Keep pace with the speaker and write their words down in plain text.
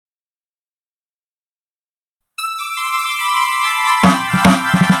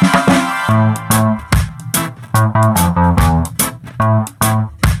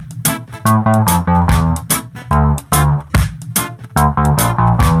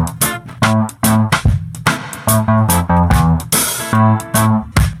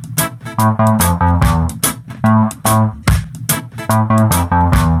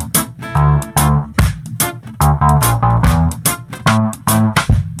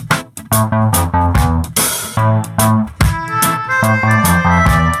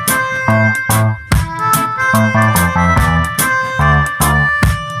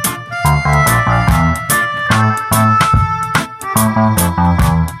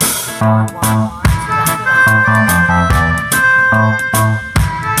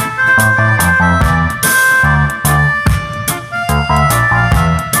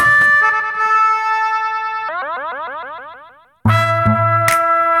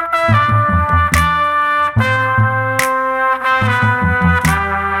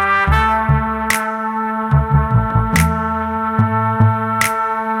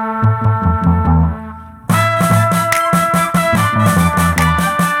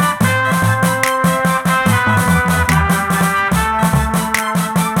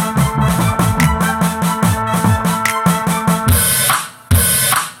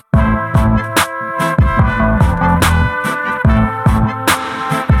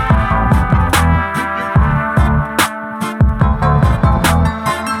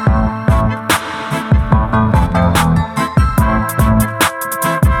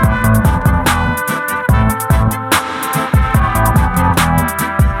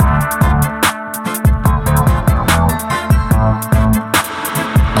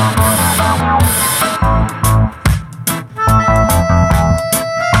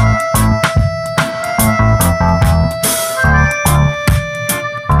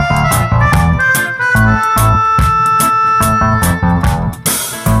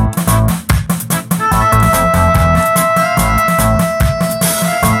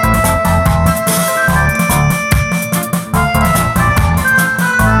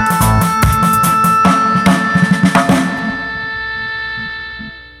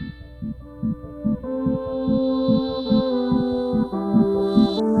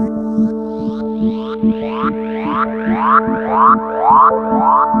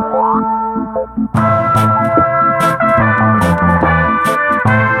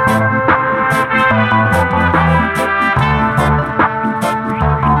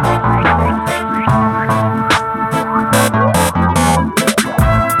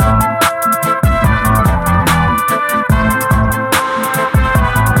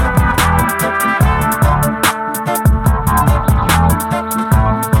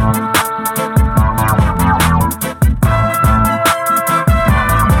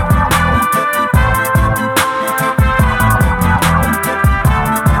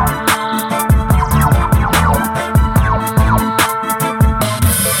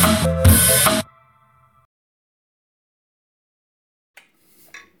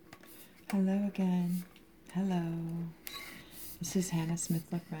Hello again. Hello. This is Hannah Smith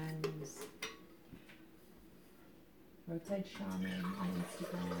LaFriends, Roadside Shaman on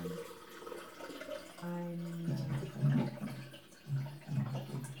Instagram. I'm,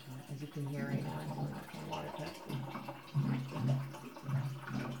 as you can hear right now, I'm filling up my water cup.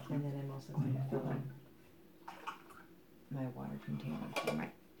 And then I'm also going to fill up my water container for my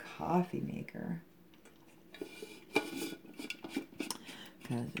coffee maker.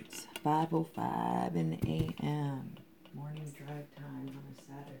 Because it's 5:05 in the a.m. Morning drive time on a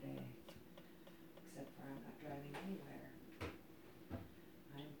Saturday. Except for I'm not driving anywhere.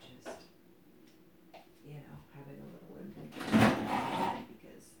 I'm just, having a little adventure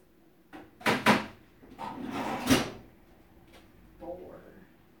because I'm bored.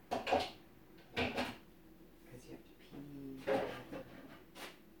 Because you have to pee.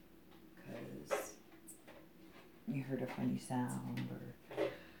 Because you heard a funny sound or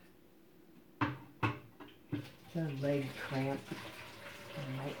the leg cramp, a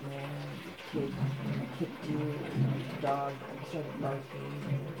nightmare, the kid kicked you, the dog started barking,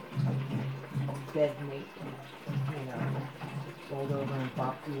 bed mate, rolled over and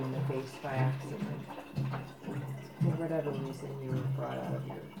bopped you in the face by accident. For whatever reason, you were brought out of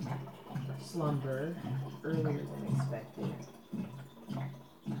your slumber earlier than expected.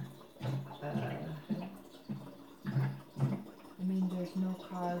 There's no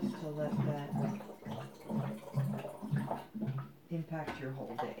cause to let that impact your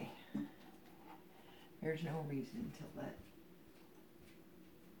whole day. There's no reason to let,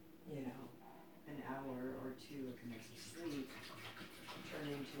 an hour or two of messy sleep turn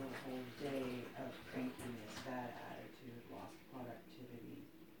into a whole day of crankiness, bad attitude, lost productivity,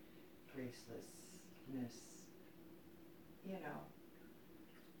 gracelessness,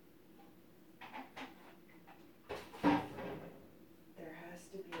 There has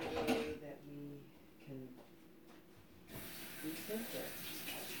to be a way that we can recenter.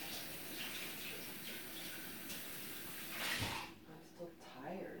 I'm still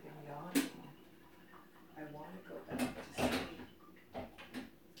tired and yawning. I want to go back to sleep.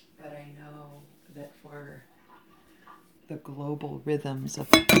 But I for the global rhythms of...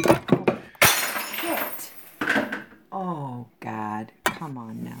 Oh, shit! Oh, God. Come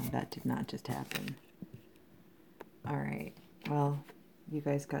on now. That did not just happen. All right. Well, you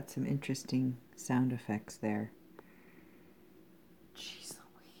guys got some interesting sound effects there. Jeez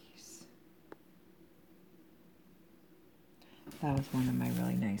Louise. That was one of my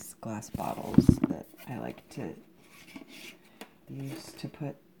really nice glass bottles that I like to use to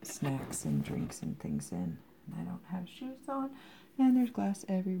put snacks and drinks and things in. And I don't have shoes on, and there's glass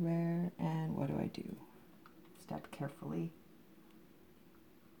everywhere. And what do? Step carefully.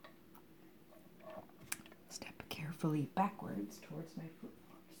 Step carefully backwards towards my foot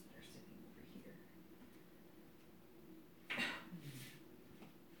flops that are sitting over here.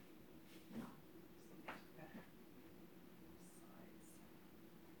 No, this better. Sides.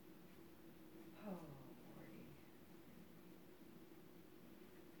 Oh, Lordy.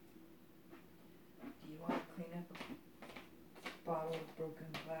 Do you want to clean up a bottle of broken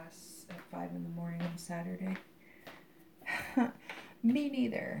glass at 5 in the morning on Saturday? Me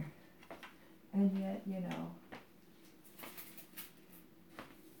neither. And yet, you know,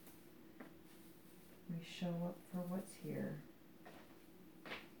 we show up for what's here.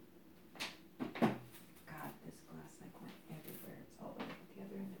 God, this glass like went everywhere. It's all the way at the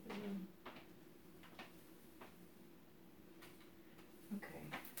other end of the room. Okay,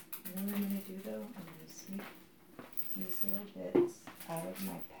 you know what I'm going to do though? I'm going to sneak these little bits out of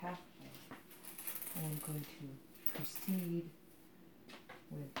my pathway. And I'm going to proceed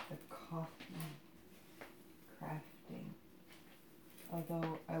with the coffee crafting.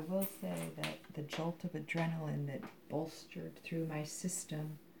 Although I will say that the jolt of adrenaline that bolstered through my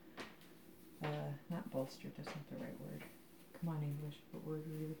system, not bolstered, that's not the right word. Come on, English, what word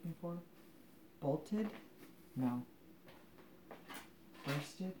are you looking for? Bolted? No.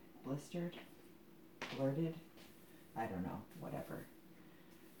 Bursted? Blistered? Blurted? I don't know, whatever.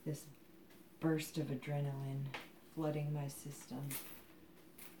 This burst of adrenaline flooding my system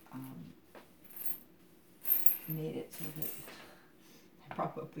made it so that I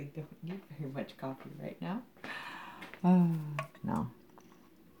probably don't need very much coffee right now. No.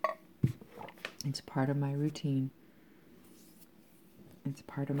 It's part of my routine. It's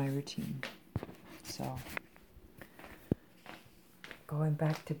part of my routine. So, going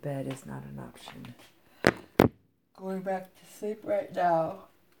back to bed is not an option. Going back to sleep right now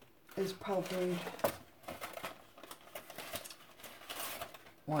is probably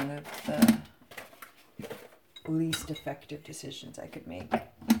one of the least effective decisions I could make.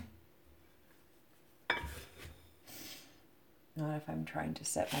 Not if I'm trying to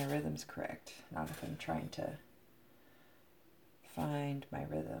set my rhythms correct. Not if I'm trying to find my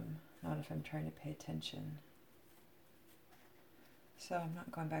rhythm. Not if I'm trying to pay attention. So I'm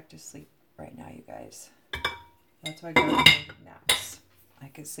not going back to sleep right now, you guys. That's why I go to naps. I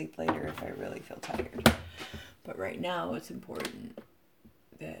could sleep later if I really feel tired. But right now it's important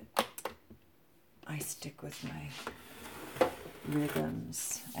that I stick with my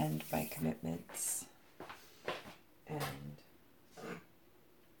rhythms and my commitments. And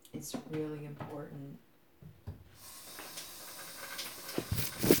it's really important.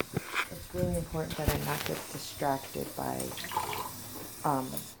 It's really important that I not get distracted by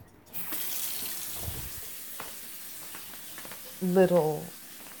little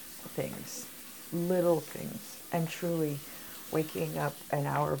things, and truly waking up an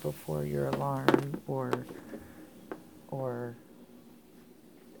hour before your alarm, or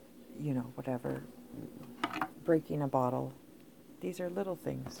you know, whatever, breaking a bottle. These are little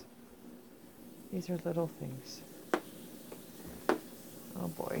things. These are little things. Oh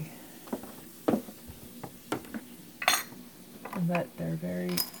boy. But they're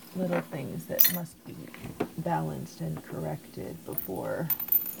very little things that must be balanced and corrected before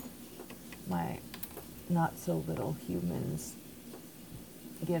my not so little humans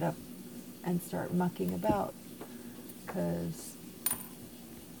get up and start mucking about, because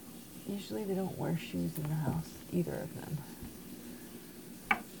usually they don't wear shoes in the house, either of them.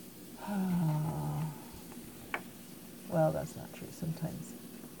 Well, that's not true. Sometimes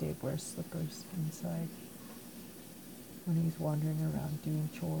Dave wears slippers inside when he's wandering around doing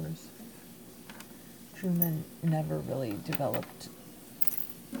chores. Truman never really developed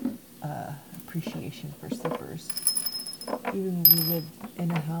appreciation for slippers. Even when we lived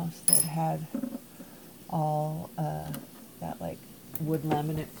in a house that had all that like wood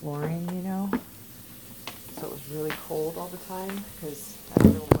laminate flooring, you know, so it was really cold all the time, because I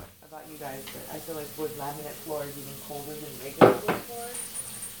don't know what about you guys, but I feel like wood laminate floor is even colder than regular wood floor.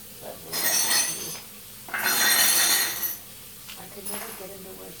 But I could never get him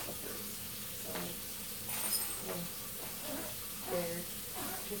to wear slippers, so They're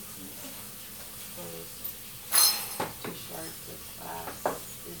pixies. Those 2 shards of glass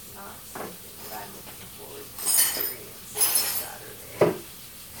is not something that I'm looking forward to experiencing on Saturday.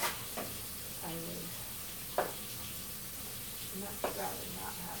 I would much rather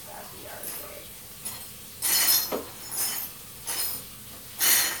not have that be our day.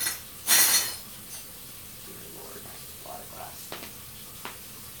 Dear Lord, a lot of glass.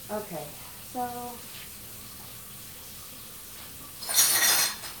 Okay, so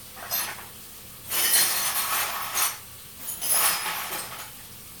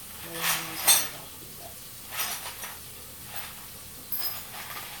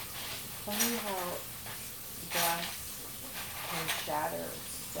funny how glass can shatter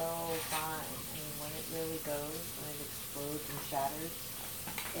so fine. I mean, when it really goes, when it explodes and shatters,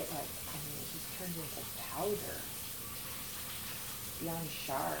 it just turns into powder. Beyond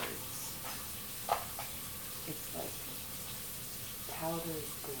shards. It's like powdered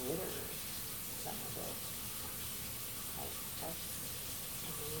glitter, some of it. That's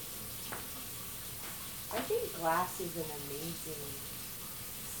amazing. I think glass is an amazing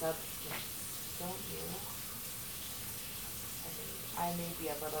substance, don't you? I mean, I may be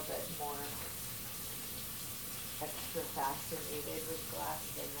a little bit more extra fascinated with glass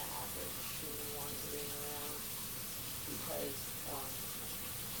than the average human wandering around because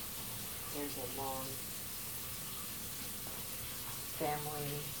there's a long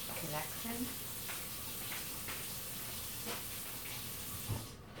family connection.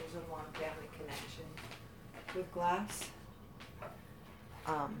 There's a long family connection with glass.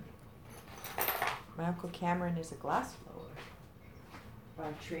 My Uncle Cameron is a glass blower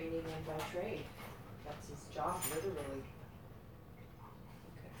by training and by trade. That's his job, literally.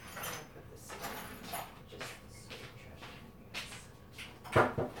 Okay, I'm gonna put this down. Just so trash.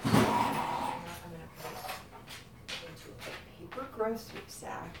 I'm gonna put it into a paper grocery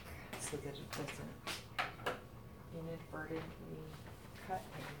sack so that it doesn't inadvertently cut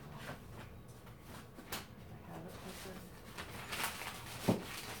anyone. I have it open.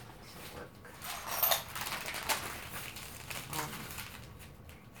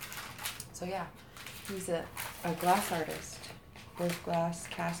 So yeah, he's a glass artist. Does glass,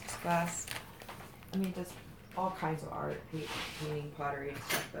 casts glass. I mean, does all kinds of art, painting, pottery and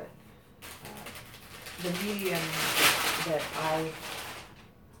stuff, but the medium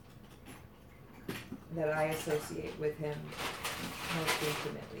that I associate with him most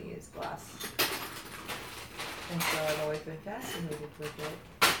intimately is glass. And so I've always been fascinated with it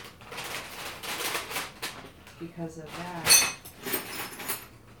because of that.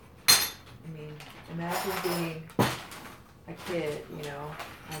 I mean, imagine being a kid, I don't know,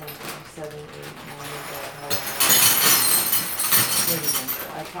 7, 8, 9 years old, maybe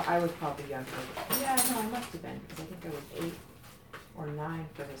younger. I was probably younger. Yeah, no, I must have been, because I think I was 8 or 9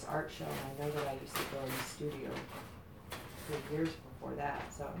 for this art show, and I know that I used to go in the studio for years before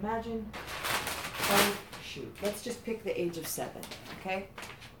that. So imagine, let's just pick the age of 7, okay?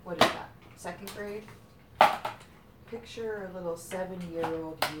 What is that, 2nd grade? Picture a little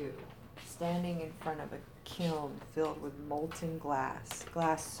 7-year-old you standing in front of a kiln filled with molten glass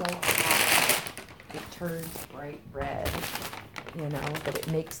so hot it turns bright red, but it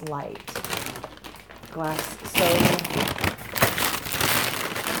makes light. Glass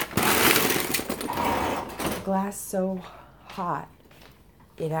so hot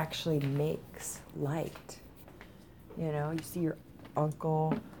it actually makes light. You see your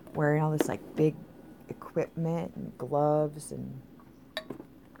uncle wearing all this big equipment and gloves and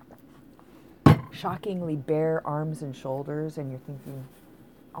shockingly bare arms and shoulders, and you're thinking,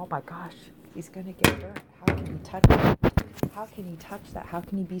 oh my gosh, he's gonna get burnt. How can he touch it? How can he touch that? How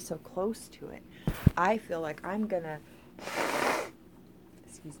can he be so close to it? I feel like I'm gonna,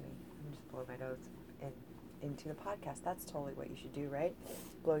 excuse me, I'm just blowing my nose into the podcast. That's totally what you should do, right?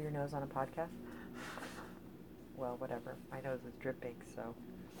 Blow your nose on a podcast. Well, whatever. My nose is dripping, so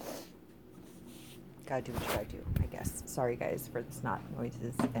gotta do what you gotta do, I guess. Sorry guys for the snot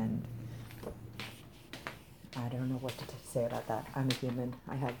noises, and I don't know what to say about that. I'm a human.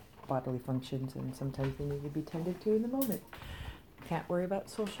 I have bodily functions, and sometimes they need to be tended to in the moment. Can't worry about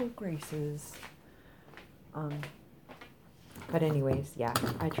social graces. But anyways, yeah,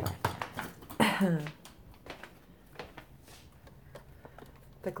 I try.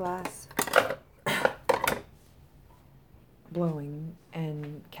 The glass blowing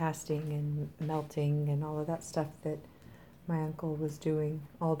and casting and melting and all of that stuff that my uncle was doing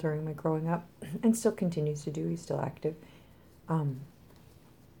all during my growing up and still continues to do. He's still active.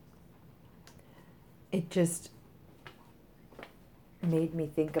 It just made me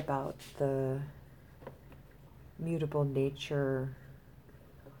think about the mutable nature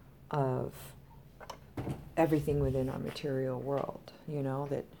of everything within our material world,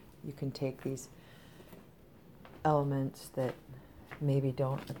 that you can take these elements that maybe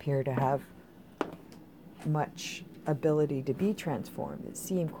don't appear to have much ability to be transformed, that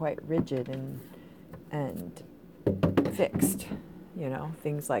seem quite rigid and fixed,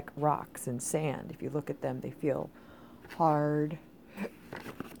 things like rocks and sand. If you look at them, they feel hard.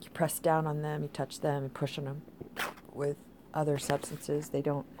 You press down on them, you touch them, and push on them with other substances. They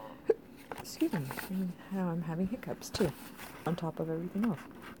don't, excuse me, now I'm having hiccups too, on top of everything else.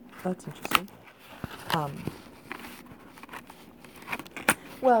 That's interesting.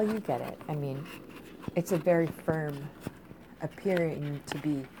 Well, you get it. I mean, it's a very firm, appearing to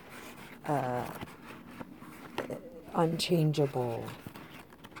be unchangeable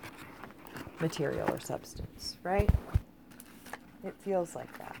material or substance, right? It feels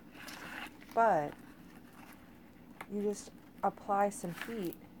like that. But you just apply some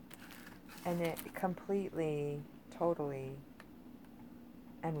heat and it completely, totally,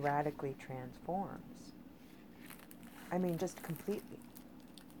 and radically transforms. I mean, just completely.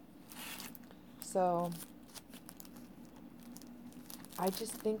 So I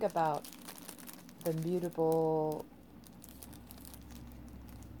just think about the mutable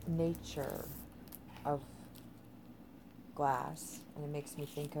nature of glass, and it makes me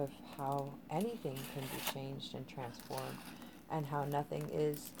think of how anything can be changed and transformed, and how nothing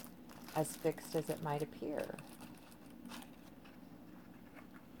is as fixed as it might appear.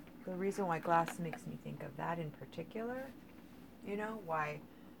 The reason why glass makes me think of that in particular,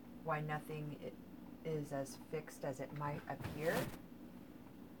 why nothing is as fixed as it might appear,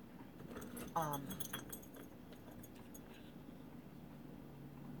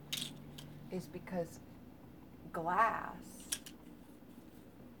 is because glass,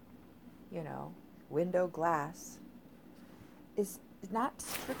 window glass, is not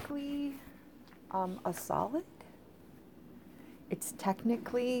strictly a solid. It's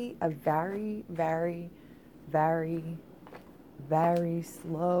technically a very, very, very, very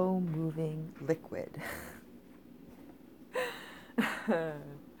slow moving liquid.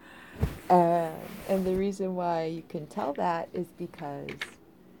 And the reason why you can tell that is because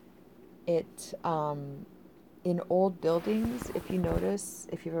it, in old buildings, if you've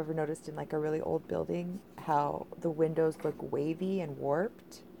ever noticed in like a really old building, how the windows look wavy and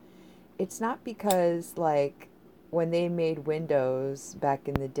warped, it's not because like when they made windows back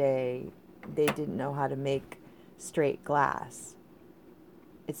in the day, they didn't know how to make straight glass.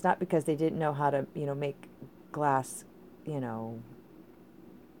 It's not because they didn't know how to, make glass,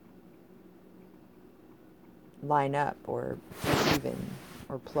 line up or even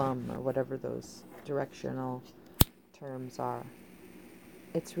or plumb or whatever those directional terms are.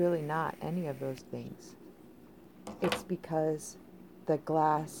 It's really not any of those things. It's because the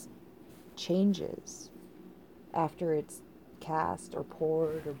glass changes after it's cast or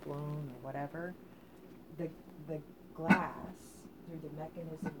poured or blown or whatever. The glass, through the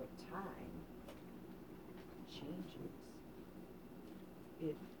mechanism of time, changes.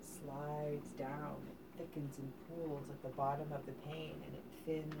 It slides down, it thickens and pools at the bottom of the pane, and it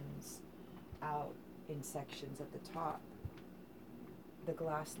thins out in sections at the top. The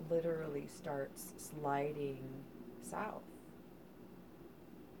glass literally starts sliding south.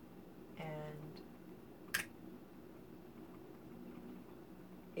 And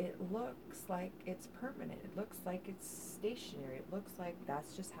it looks like it's permanent. It looks like it's stationary. It looks like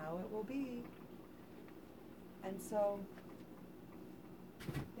that's just how it will be. And so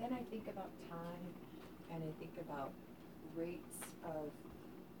then I think about time, and I think about rates of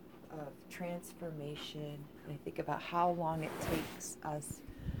transformation, and I think about how long it takes us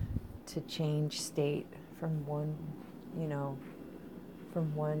to change state from one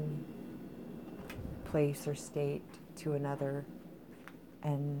place or state to another,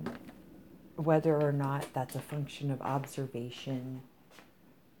 and whether or not that's a function of observation,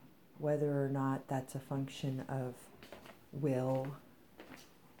 whether or not that's a function of will,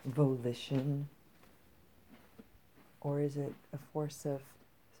 volition, or is it a force of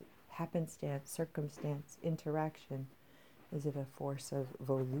happenstance, circumstance, interaction? Is it a force of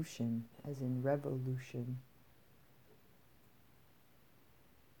volution, as in revolution?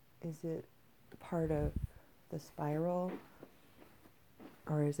 Is it part of the spiral,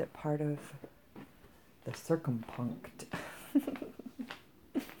 or is it part of the circumpunct?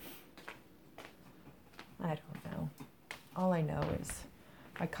 I don't know. All I know is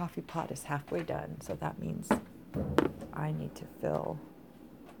my coffee pot is halfway done, so that means I need to fill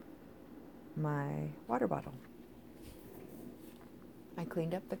my water bottle. I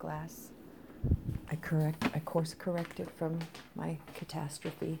cleaned up the glass, I course corrected from my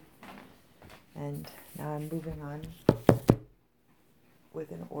catastrophe, and now I'm moving on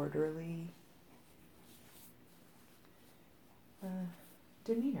with an orderly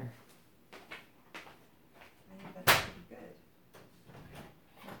demeanor. I think that's pretty good.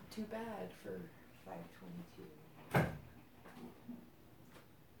 Not too bad for 522.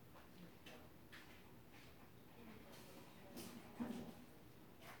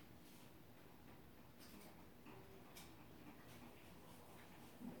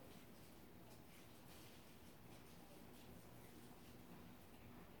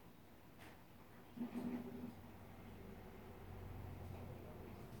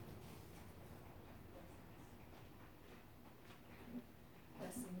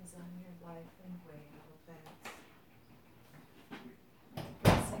 Blessings on your life and way, little plants.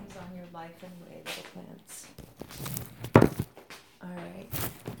 Blessings on your life and way, little plants. All right.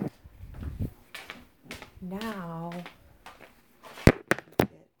 Now, get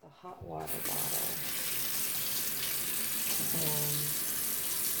the hot water bottle. And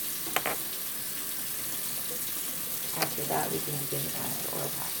after that, we can begin to add the oil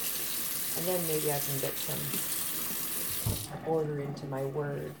pack. And then maybe I can get some order into my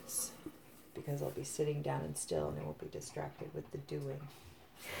words, because I'll be sitting down and still and I won't be distracted with the doing.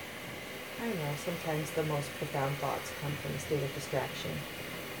 I know, sometimes the most profound thoughts come from a state of distraction,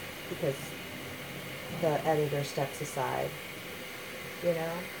 because the editor steps aside, you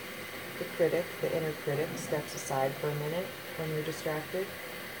know? The critic, the inner critic, steps aside for a minute when you're distracted.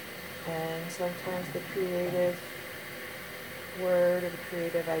 And sometimes the creative word or the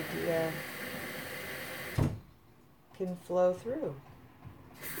creative idea can flow through.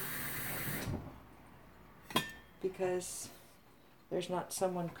 Because there's not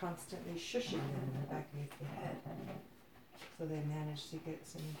someone constantly shushing them in the back of your head. So they manage to get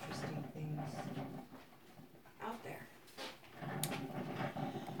some interesting things out there.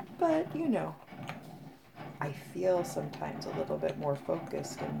 But, you know, I feel sometimes a little bit more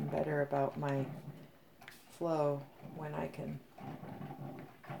focused and better about my flow when I can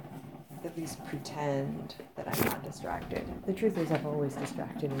at least pretend that I'm not distracted. The truth is, I'm always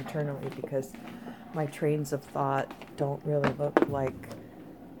distracted internally, because my trains of thought don't really look like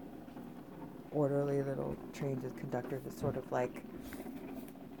orderly little trains of conductors. It's sort of like,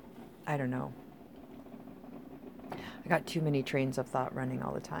 I don't know. I got too many trains of thought running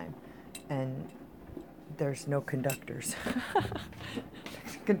all the time, and there's no conductors.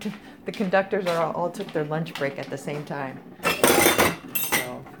 The conductors are all took their lunch break at the same time.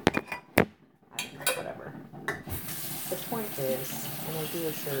 So, whatever. The point is, and I do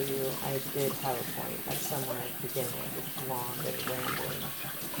assure you, I did have a point at somewhere at the beginning of this long and rambling,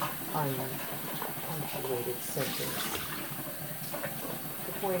 unpunctuated sentence.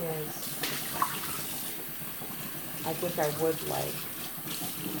 The point is, I think I would like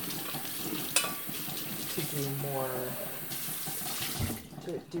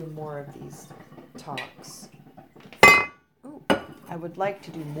to do more of these talks. Ooh, I would like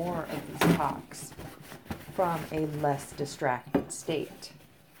to do more of these talks from a less distracted state.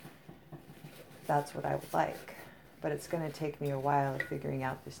 That's what I would like. But it's going to take me a while of figuring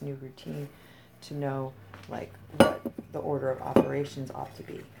out this new routine to know, like, what the order of operations ought to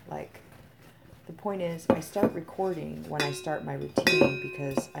be. Like, the point is, I start recording when I start my routine,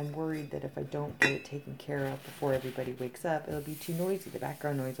 because I'm worried that if I don't get it taken care of before everybody wakes up, it'll be too noisy. The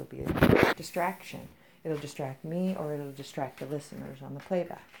background noise will be a distraction. It'll distract me, or it'll distract the listeners on the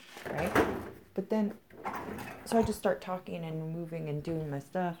playback, right? But then, so I just start talking and moving and doing my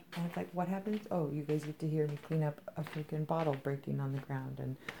stuff, and it's like, what happens? Oh, you guys get to hear me clean up a freaking bottle breaking on the ground,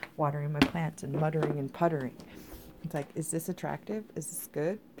 and watering my plants, and muttering and puttering. It's like, is this attractive? Is this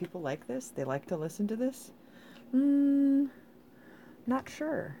good? People like this? They like to listen to this? Not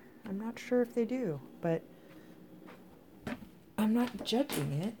sure. I'm not sure if they do, but I'm not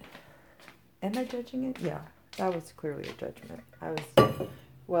judging it. Am I judging it? Yeah, that was clearly a judgment.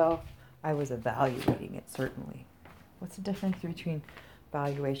 I was evaluating it, certainly. What's the difference between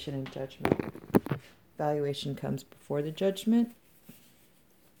valuation and judgment? Valuation comes before the judgment.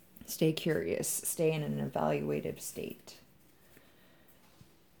 Stay curious. Stay in an evaluative state.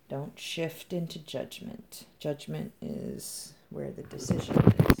 Don't shift into judgment. Judgment is where the decision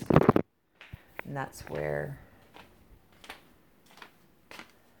is. And that's where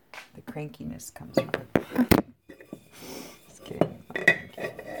the crankiness comes from. Just kidding.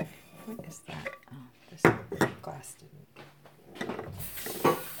 What is that? Oh, this glass didn't.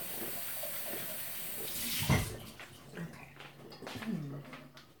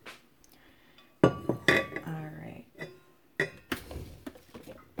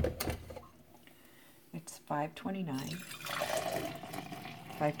 5:29,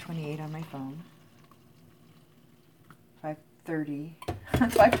 5:28 on my phone, 5:30,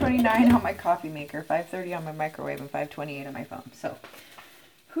 5:29 on my coffee maker, 5:30 on my microwave, and 5:28 on my phone. So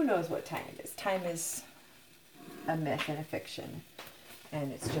who knows what time it is? Time is a myth and a fiction,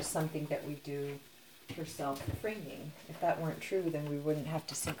 and it's just something that we do for self-framing. If that weren't true, then we wouldn't have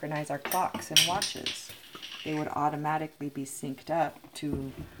to synchronize our clocks and watches. They would automatically be synced up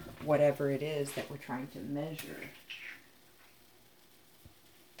to whatever it is that we're trying to measure.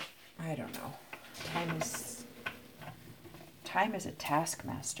 I don't know. Time is a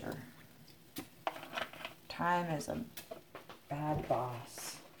taskmaster. Time is a bad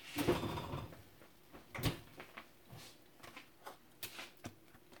boss.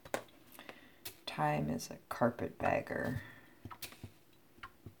 Time is a carpetbagger.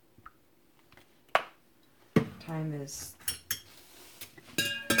 Time is... I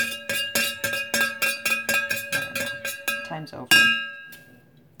don't know. Time's over.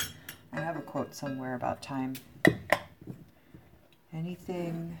 I have a quote somewhere about time.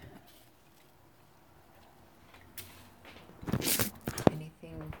 Anything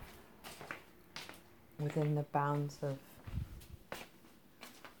within the bounds of...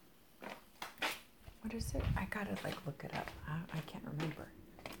 What is it? I gotta look it up. I can't remember.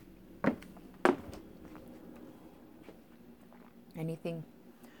 Anything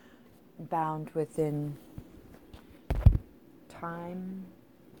bound within time.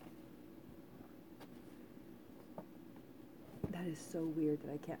 That is so weird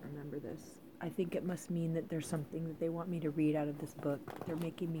that I can't remember this. I think it must mean that there's something that they want me to read out of this book. They're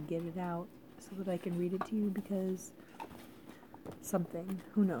making me get it out so that I can read it to you because something.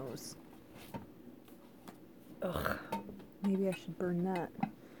 Who knows? Ugh. Maybe I should burn that.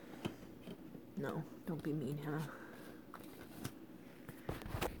 No, don't be mean, Hannah.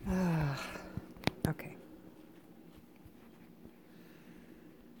 Okay.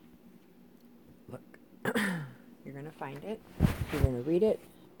 Look. You're going to find it. You're going to read it.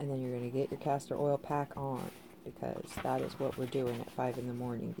 And then you're going to get your castor oil pack on. Because that is what we're doing at 5 in the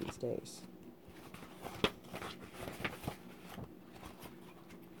morning these days.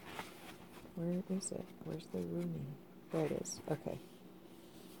 Where is it? Where's the Rumi? There it is. Okay.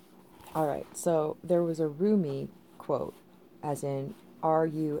 Alright, so there was a Rumi quote, as in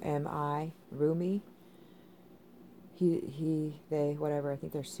R-U-M-I, Rumi. He, they, whatever, I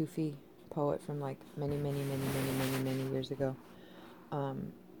think they're Sufi poet from many years ago.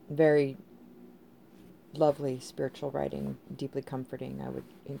 Very lovely spiritual writing, deeply comforting. I would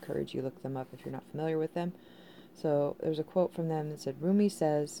encourage you look them up if you're not familiar with them. So there's a quote from them that said, Rumi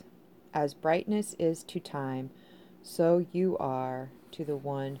says, "As brightness is to time, so you are to the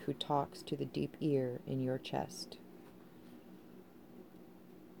one who talks to the deep ear in your chest."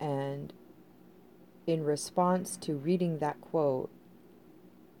 And in response to reading that quote,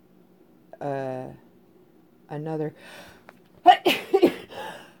 another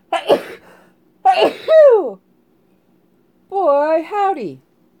boy, howdy.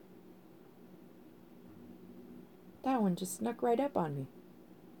 That one just snuck right up on me.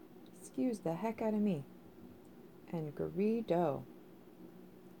 Excuse the heck out of me. And Garrido.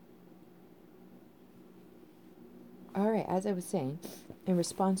 Alright, as I was saying, in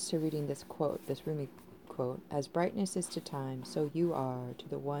response to reading this quote, this Rumi quote, "As brightness is to time, so you are to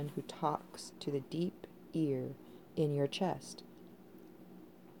the one who talks to the deep ear in your chest."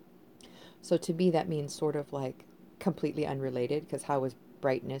 So to me, that means sort of completely unrelated, because how is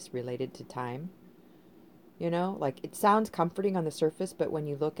brightness related to time? You know, it sounds comforting on the surface, but when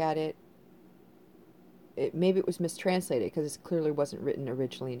you look at it, maybe it was mistranslated, because it clearly wasn't written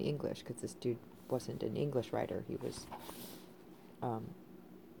originally in English, because this dude wasn't an English writer. He was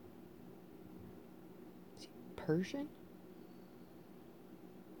Persian?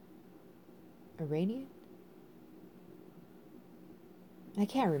 Iranian? I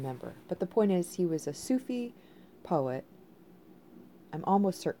can't remember. But the point is, he was a Sufi poet. I'm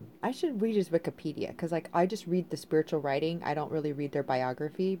almost certain. I should read his Wikipedia, because I just read the spiritual writing. I don't really read their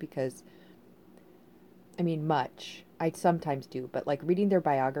biography, because much. I sometimes do, but reading their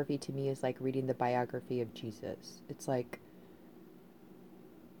biography to me is like reading the biography of Jesus. It's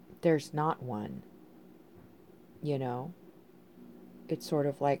there's not one, you know? It's sort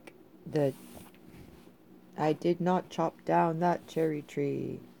of like I did not chop down that cherry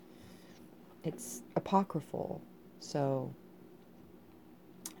tree. It's apocryphal. So,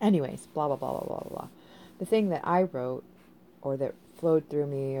 anyways, blah, blah, blah, blah, blah, blah. The thing that I wrote, or that flowed through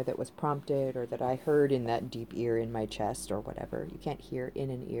me, or that was prompted, or that I heard in that deep ear in my chest, or whatever. You can't hear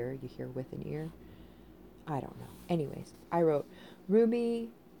in an ear, you hear with an ear. I don't know. Anyways, I wrote Rumi,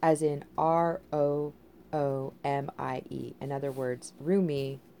 as in R-O-M-I, In other words,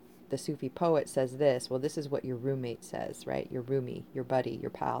 Rumi, the Sufi poet, says this. Well, this is what your roommate says, right? Your roomie, your buddy, your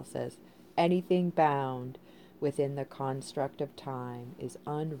pal says, anything bound within the construct of time is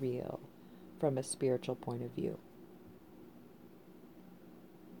unreal from a spiritual point of view.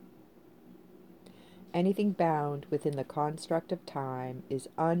 Anything bound within the construct of time is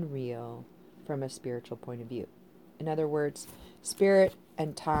unreal from a spiritual point of view. In other words, spirit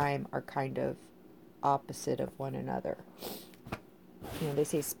and time are kind of opposite of one another. You know, they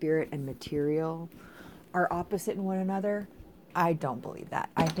say spirit and material are opposite in one another. I don't believe that.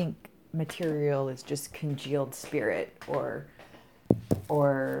 I think material is just congealed spirit, or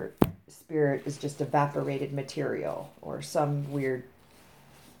spirit is just evaporated material, or some weird,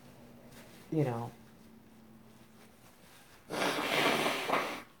 you know.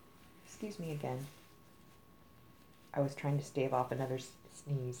 Excuse me again. I was trying to stave off another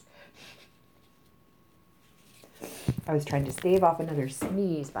sneeze. I was trying to stave off another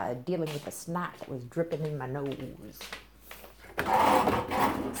sneeze by dealing with the snot that was dripping in my nose.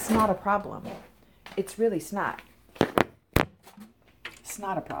 It's not a problem. It's really snot. It's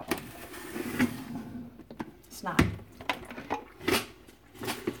not a problem. Snot.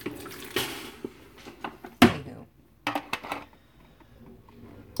 Anywho.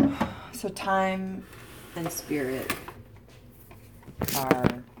 So time and spirit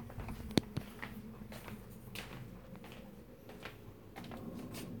are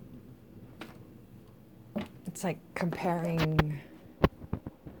it's like comparing,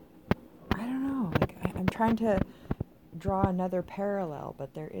 I don't know, like I'm trying to draw another parallel,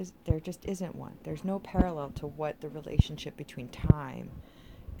 but there just isn't one. There's no parallel to what the relationship between time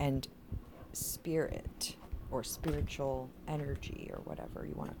and spirit or spiritual energy or whatever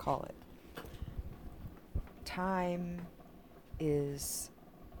you want to call it. Time is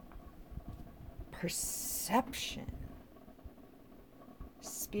perception.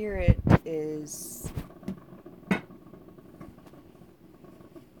 Spirit is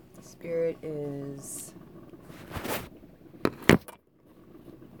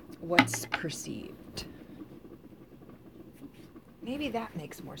what's perceived. Maybe that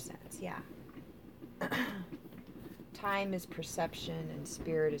makes more sense, yeah. Time is perception and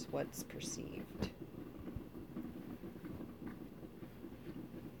spirit is what's perceived.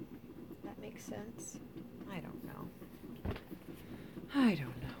 That makes sense? I don't know.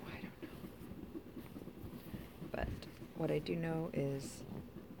 But what I do know is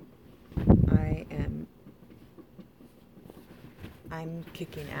I'm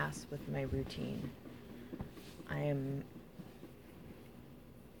kicking ass with my routine. I am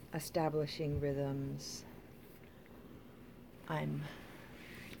establishing rhythms. I'm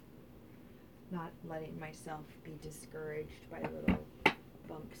not letting myself be discouraged by little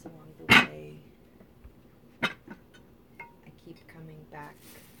bumps along the way. I keep coming back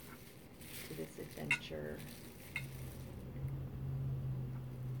to this adventure. I'm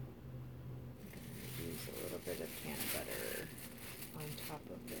going to use a little bit of peanut butter on top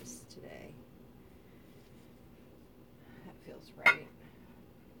of this today. That feels right.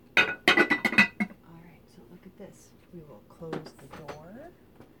 Alright, so look at this. We will close the door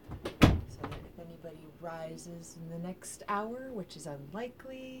so that if anybody rises in the next hour, which is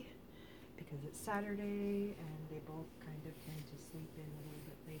unlikely because it's Saturday and they both kind of tend to sleep in a little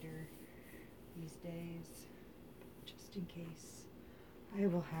bit later these days, just in case, I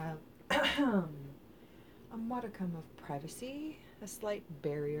will have a modicum of privacy, a slight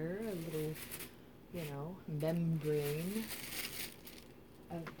barrier, a little, membrane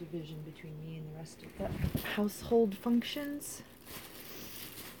of division between me and the rest of the household functions.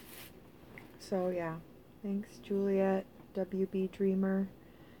 So yeah, thanks Juliet, WB Dreamer.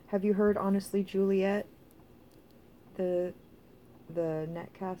 Have you heard Honestly Juliet? The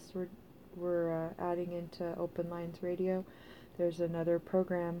netcasts we're adding into Open Lines Radio. There's another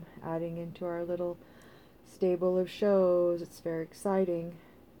program adding into our little stable of shows. It's very exciting.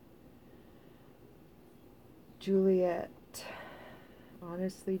 Juliet,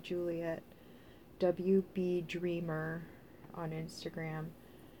 Honestly Juliet, WB Dreamer on Instagram.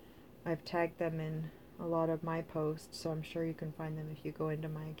 I've tagged them in a lot of my posts, so I'm sure you can find them if you go into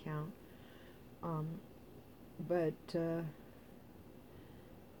my account.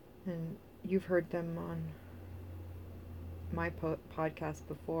 And you've heard them on my podcast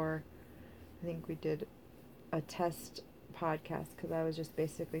before. I think we did a test podcast because I was just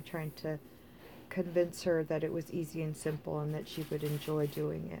basically trying to convince her that it was easy and simple and that she would enjoy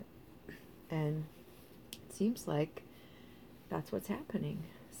doing it. And it seems like that's what's happening.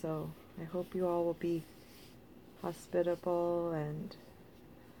 So I hope you all will be hospitable and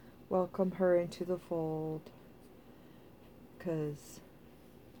welcome her into the fold, because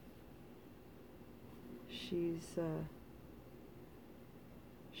she's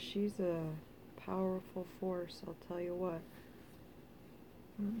a powerful force, I'll tell you what.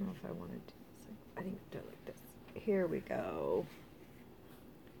 I don't know if I want to do this. I think I'll do it like this. Here we go.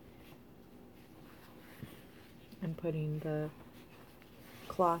 I'm putting the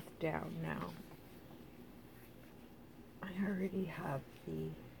cloth down now. I already have the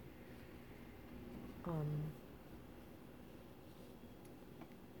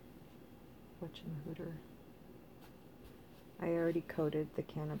whatchamahooter. I already coated the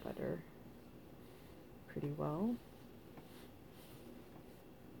can of butter pretty well.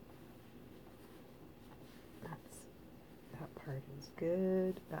 That part is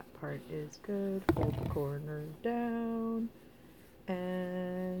good. That part is good. Fold the corners down.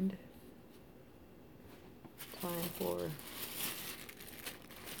 And time for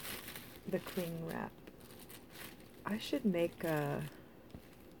the cling wrap. I should make a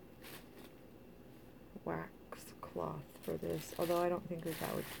wax cloth for this, although I don't think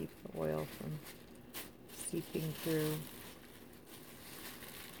that would keep the oil from seeping through.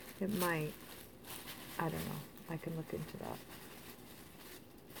 It might. I don't know. I can look into that.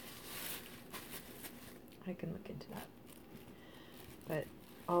 But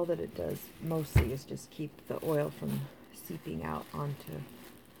all that it does mostly is just keep the oil from seeping out onto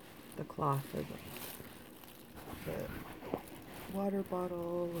the cloth or the water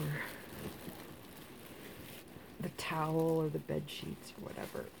bottle or the towel or the bed sheets or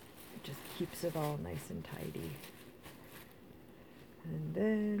whatever. It just keeps it all nice and tidy. And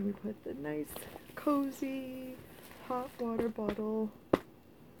then we put the nice, cozy, hot water bottle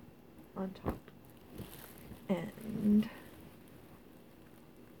on top. And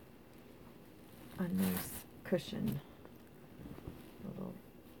a nice cushion. Little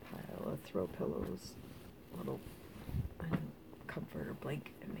pile of throw pillows. Little comforter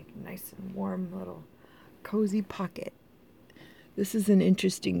blanket and make a nice and warm little cozy pocket. This is an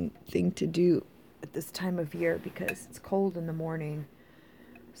interesting thing to do at this time of year because it's cold in the morning.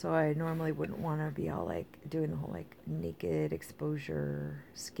 So I normally wouldn't want to be all like doing the whole like naked exposure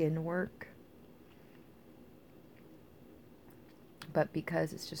skin work. But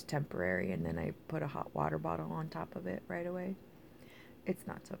because it's just temporary and then I put a hot water bottle on top of it right away, it's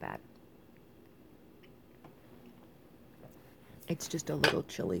not so bad. It's just a little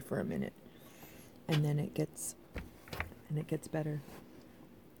chilly for a minute and then it gets better.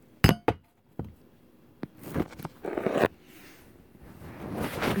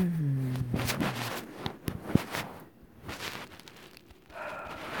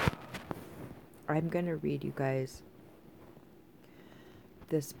 I'm going to read you guys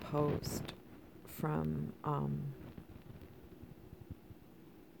this post from I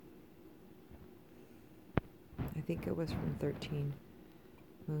think it was from 13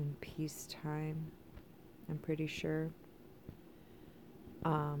 Moon Peacetime. I'm pretty sure.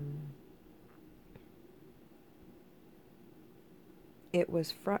 It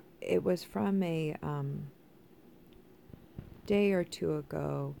was from a day or two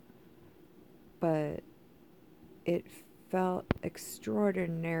ago, but it felt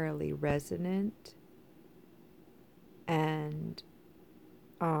extraordinarily resonant and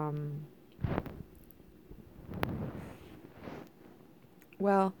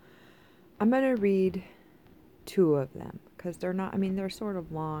well, I'm going to read two of them because they're not, I mean, they're sort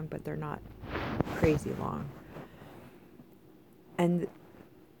of long, but they're not crazy long. And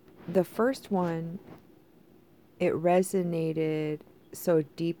the first one, it resonated so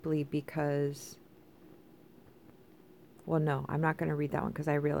deeply because, well, no, I'm not going to read that one because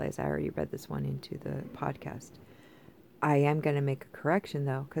I realized I already read this one into the podcast. I am going to make a correction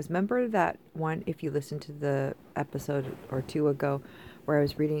though, because remember that one, if you listen to the episode or two ago where I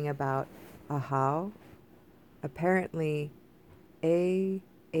was reading about Ahau, apparently Ahau,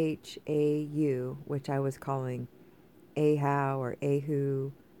 which I was calling Ahau or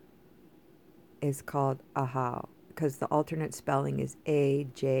Ahu, is called Ahau because the alternate spelling is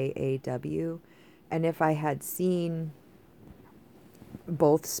Ajaw. And if I had seen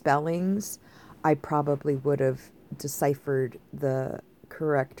both spellings, I probably would have deciphered the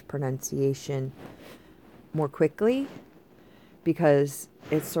correct pronunciation more quickly because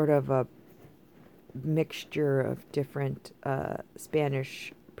it's sort of a mixture of different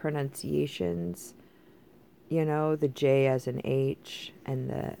Spanish pronunciations. You know, the J as an H and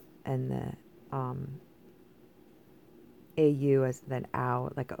the AU as an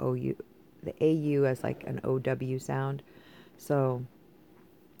ow, like a OU, the AU as like an OW sound. So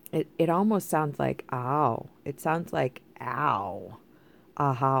it almost sounds like ow. It sounds like ow.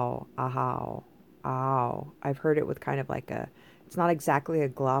 Ahow, ahow, ahow. I've heard it with kind of like a, it's not exactly a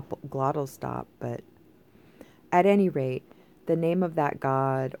glottal stop, but at any rate, the name of that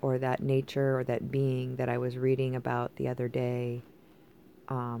god or that nature or that being that I was reading about the other day,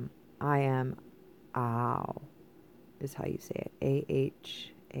 I am Ahau, is how you say it.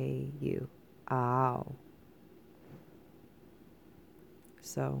 Ahau. Ahau.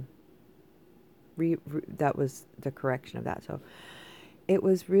 So, that was the correction of that. So, it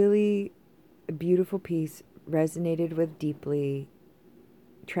was really a beautiful piece, resonated with deeply,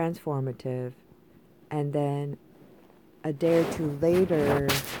 transformative, and then a day or two later,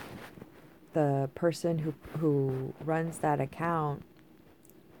 the person who runs that account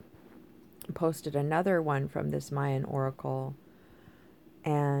posted another one from this Mayan oracle,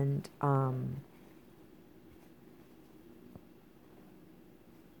 and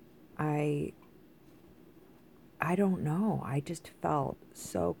I don't know. I just felt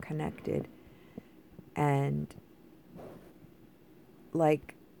so connected and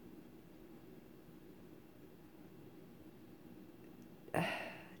like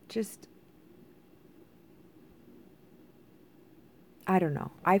just I don't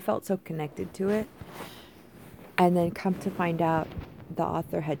know. I felt so connected to it. And then come to find out the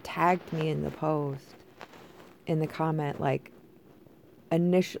author had tagged me in the post, in the comment, like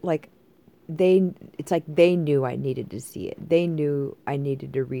it's like they knew I needed to see it. They knew I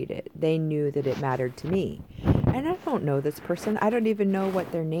needed to read it. They knew that it mattered to me. And I don't know this person. I don't even know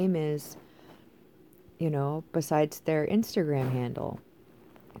what their name is, besides their Instagram handle.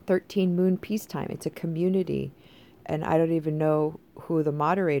 13 Moon Peacetime. It's a community. And I don't even know who the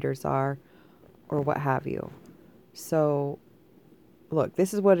moderators are or what have you. So, look,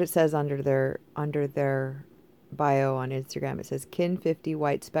 this is what it says under their bio on Instagram. It says Kin 50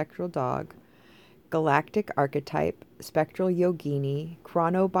 White Spectral Dog, Galactic Archetype, Spectral Yogini,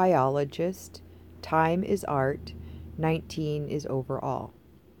 Chronobiologist, Time is Art, 19 is Overall.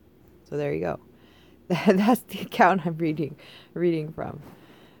 So there you go. That's the account I'm reading from.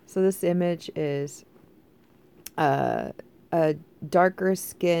 So this image is a darker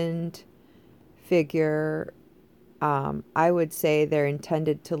skinned figure. I would say they're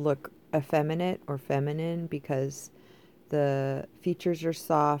intended to look effeminate or feminine because the features are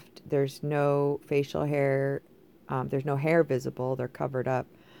soft. There's no facial hair. There's no hair visible. They're covered up.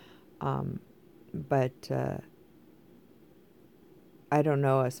 But I don't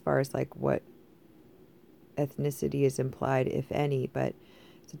know as far as like what ethnicity is implied, if any, but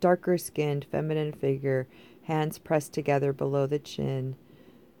it's a darker skinned feminine figure, hands pressed together below the chin,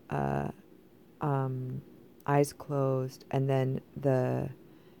 eyes closed, and then the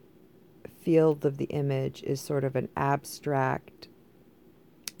field of the image is sort of an abstract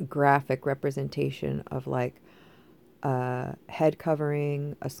graphic representation of like a head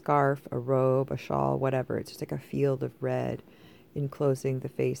covering, a scarf, a robe, a shawl, whatever. It's just like a field of red enclosing the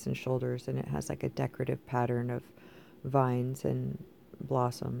face and shoulders, and it has like a decorative pattern of vines and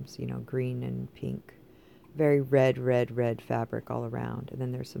blossoms, green and pink. Very red fabric all around. And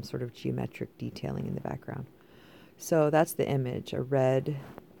then there's some sort of geometric detailing in the background. So that's the image, a red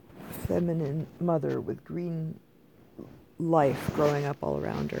feminine mother with green life growing up all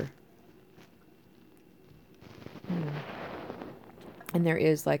around her. And there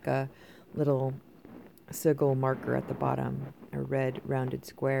is like a little sigil marker at the bottom, a red rounded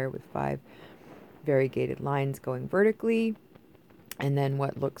square with 5 variegated lines going vertically, and then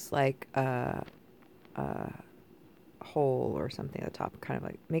what looks like a hole or something at the top, kind of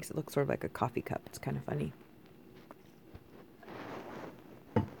like makes it look sort of like a coffee cup. It's kind of funny.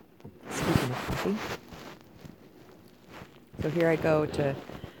 Speaking of coffee, so here I go to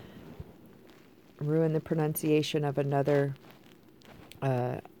ruin the pronunciation of another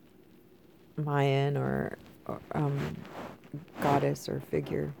Mayan or goddess or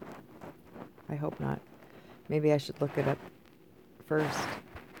figure. I hope not. Maybe I should look it up first.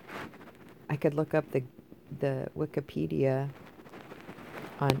 I could look up the Wikipedia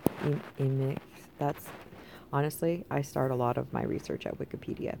on Imix. That's honestly, I start a lot of my research at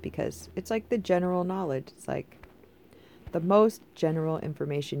Wikipedia because it's like the general knowledge. It's like the most general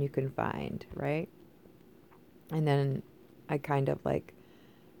information you can find, right? And then I kind of like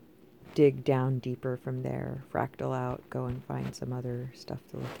dig down deeper from there, fractal out, go and find some other stuff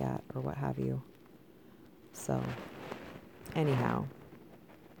to look at or what have you. So, anyhow,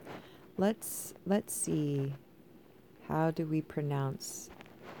 let's see, how do we pronounce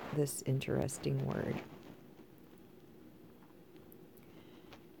this interesting word?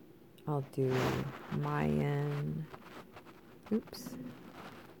 I'll do Mayan,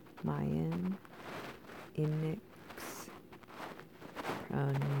 Mayan Inix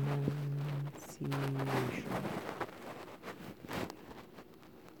Pronunciation.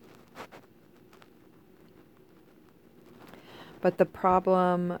 But the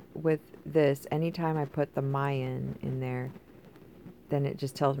problem with this, anytime I put the Mayan in there, then it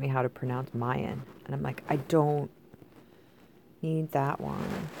just tells me how to pronounce Mayan. And I'm like, I don't need that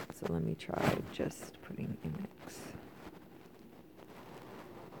one. So let me try just putting Imix.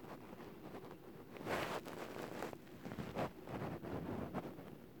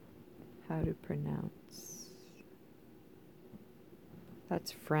 How to pronounce.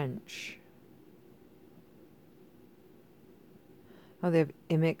 That's French. Oh, they have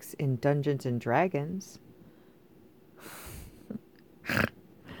Imix in Dungeons and Dragons.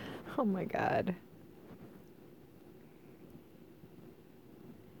 Oh my god.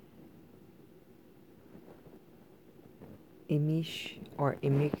 Imish or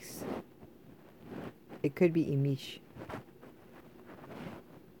Imix. It could be Imish.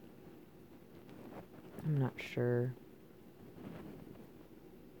 I'm not sure.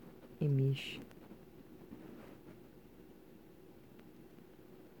 Imish.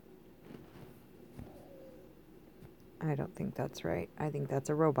 I don't think that's right. I think that's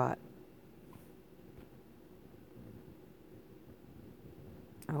a robot.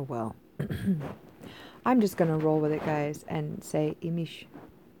 Oh well. I'm just gonna roll with it, guys, and say Imish.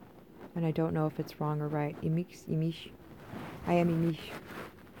 And I don't know if it's wrong or right. Imix, Imish. I am Imish.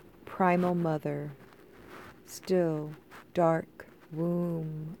 Primal mother. Still, dark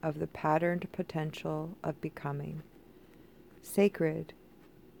womb of the patterned potential of becoming. Sacred,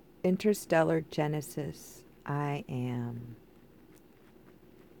 interstellar genesis, I am.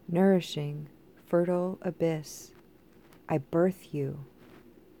 Nourishing, fertile abyss, I birth you.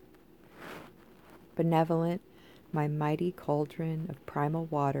 Benevolent, my mighty cauldron of primal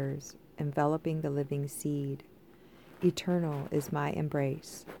waters enveloping the living seed. Eternal is my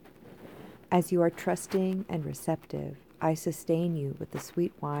embrace. As you are trusting and receptive, I sustain you with the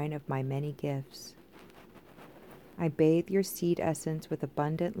sweet wine of my many gifts. I bathe your seed essence with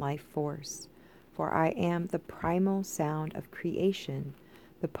abundant life force, for I am the primal sound of creation,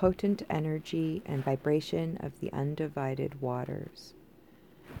 the potent energy and vibration of the undivided waters.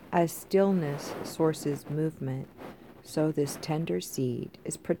 As stillness sources movement, so this tender seed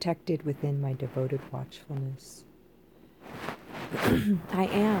is protected within my devoted watchfulness. I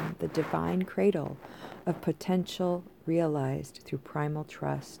am the divine cradle of potential realized through primal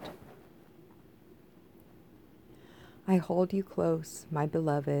trust. I hold you close, my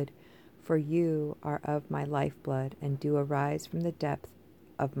beloved, for you are of my lifeblood and do arise from the depth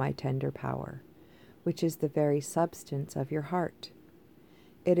of my tender power, which is the very substance of your heart.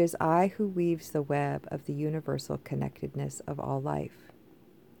 It is I who weaves the web of the universal connectedness of all life.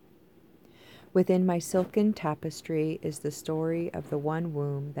 Within my silken tapestry is the story of the one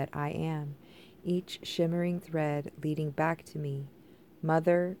womb that I am, each shimmering thread leading back to me,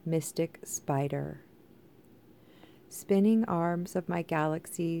 Mother Mystic Spider. Spinning arms of my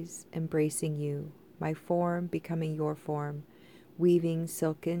galaxies, embracing you, my form becoming your form, weaving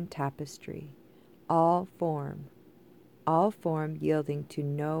silken tapestry, all form yielding to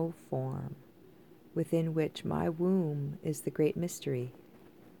no form, within which my womb is the great mystery.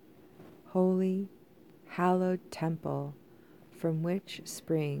 Holy, hallowed temple, from which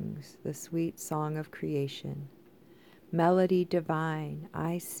springs the sweet song of creation. Melody divine,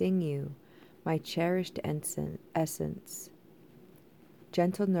 I sing you, my cherished essence,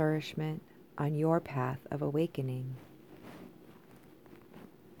 gentle nourishment on your path of awakening.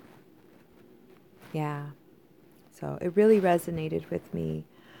 Yeah, so it really resonated with me.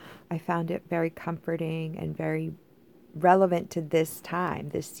 I found it very comforting and very relevant to this time,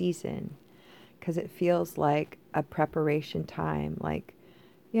 this season, because it feels like a preparation time, like,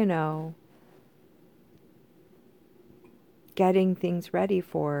 you know, getting things ready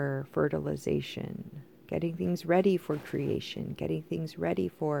for fertilization, getting things ready for creation, getting things ready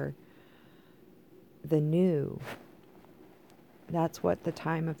for the new. That's what the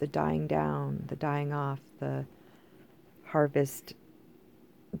time of the dying down, the dying off, the harvest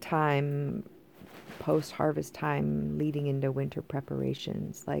time, post-harvest time leading into winter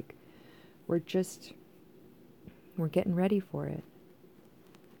preparations. Like, we're getting ready for it.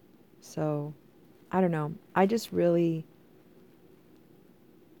 So, I don't know. I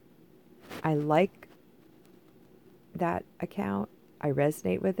like that account. I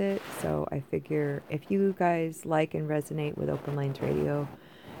resonate with it. So I figure if you guys like and resonate with Open Lanes Radio,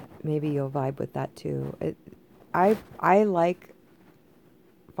 maybe you'll vibe with that too. I like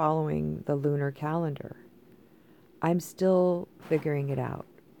following the lunar calendar. I'm still figuring it out.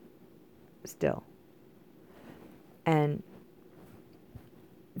 Still. And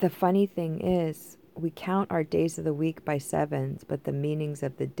the funny thing is, we count our days of the week by sevens, but the meanings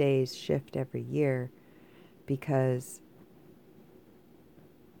of the days shift every year because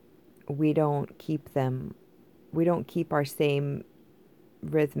we don't keep our same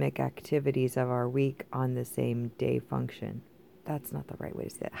rhythmic activities of our week on the same day function. That's not the right way to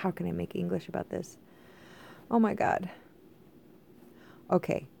say it. How can I make English about this? Oh my God.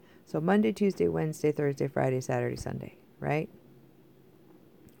 Okay, so Monday, Tuesday, Wednesday, Thursday, Friday, Saturday, Sunday, right?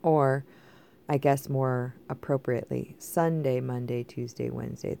 Or, I guess more appropriately, Sunday, Monday, Tuesday,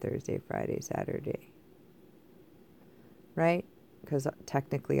 Wednesday, Thursday, Friday, Saturday, right? Because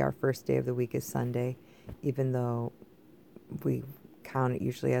technically our first day of the week is Sunday, even though we count it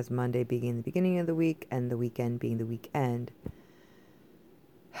usually as Monday being the beginning of the week and the weekend being the weekend.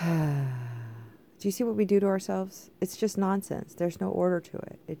 Do you see what we do to ourselves? It's just nonsense. There's no order to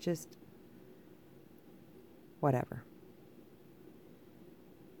it. It just, whatever.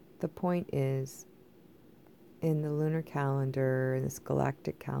 The point is, in the lunar calendar, in this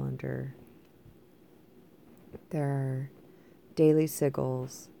galactic calendar, there are daily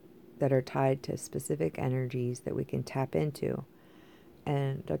sigils that are tied to specific energies that we can tap into.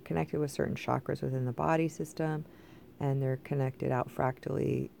 And they're connected with certain chakras within the body system, and they're connected out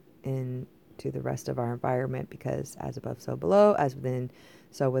fractally into the rest of our environment, because as above, so below, as within,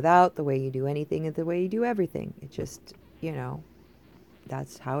 so without. The way you do anything is the way you do everything. It just,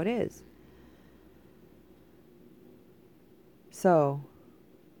 that's how it is. So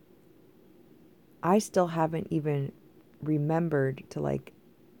I still haven't even remembered to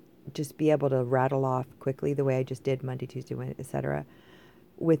just be able to rattle off quickly the way I just did Monday, Tuesday, Wednesday, etc.,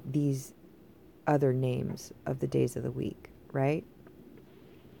 with these other names of the days of the week, right?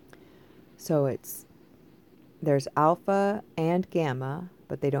 So there's alpha and gamma,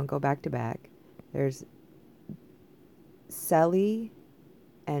 but they don't go back to back. There's Celi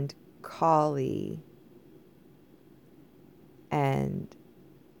and Kali and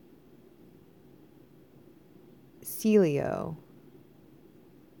Celio.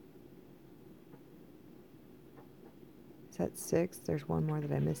 Is that 6? There's one more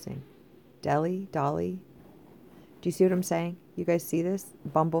that I'm missing. Dolly? Do you see what I'm saying? You guys see this?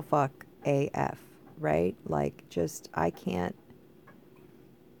 Bumblefuck AF, right?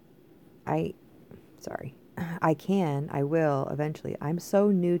 I will eventually. I'm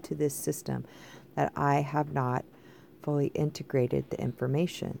so new to this system that I have not fully integrated the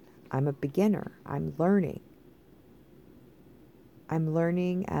information. I'm a beginner. I'm learning. I'm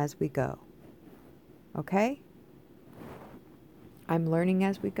learning as we go. Okay? I'm learning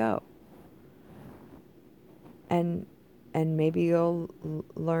as we go. And maybe you'll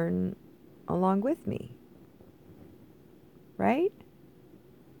learn along with me. Right?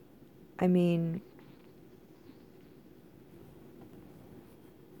 I mean,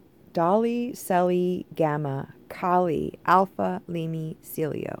 Dolly, Celi, Gamma, Kali, Alpha, Limi,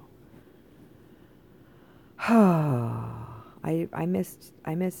 Celio. I missed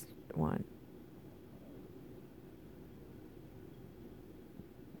one.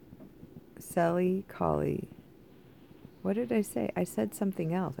 Celi, Kali. What did I say? I said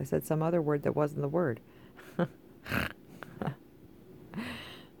something else. I said some other word that wasn't the word.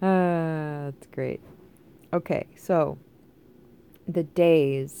 That's great. Okay, so the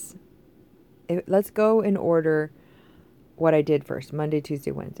days. Let's go in order what I did first. Monday,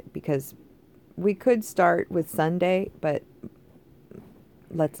 Tuesday, Wednesday. Because we could start with Sunday, but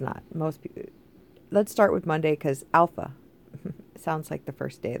let's not. Let's start with Monday because Alpha sounds like the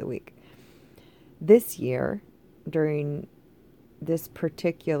first day of the week. This year, during this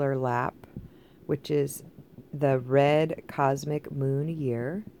particular lap, which is the red cosmic moon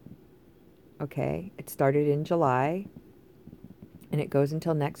year, okay, it started in July and it goes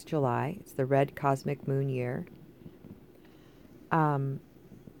until next July. It's the red cosmic moon year.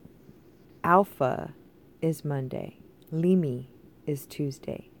 Alpha is Monday. Limi is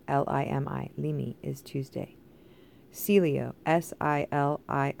Tuesday. Limi. Limi is Tuesday. Celio,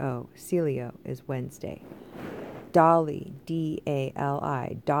 Silio. Celio is Wednesday. Dali, Dali.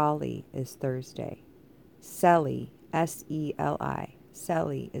 Dali is Thursday. Celi, Seli.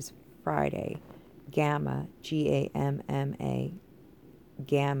 Celi is Friday. Gamma, Gamma.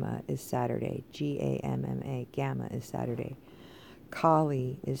 Gamma is Saturday. Gamma. Gamma is Saturday.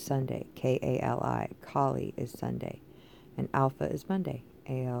 Kali is Sunday. Kali. Kali is Sunday. And Alpha is Monday.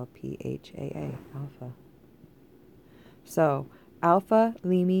 Alphaa. Alpha. So, Alpha,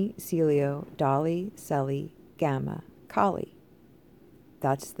 Limi, Celio, Dali, Celi, Gamma, Kali.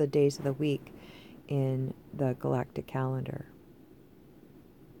 That's the days of the week in the galactic calendar.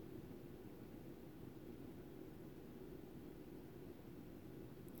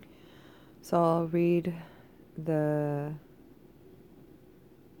 So I'll read the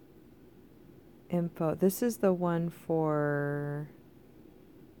info. This is the one for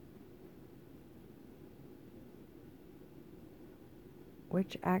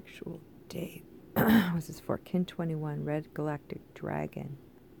which actual day was this for? Kin 21, Red Galactic Dragon.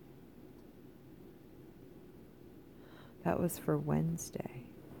 That was for Wednesday.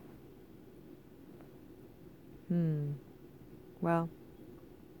 Well,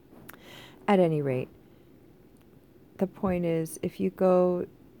 at any rate, the point is, if you go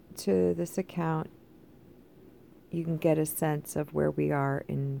to this account, you can get a sense of where we are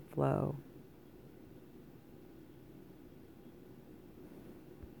in flow.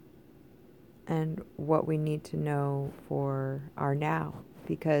 And what we need to know for our now,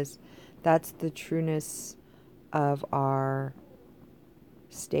 because that's the trueness of our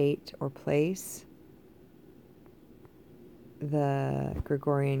state or place. The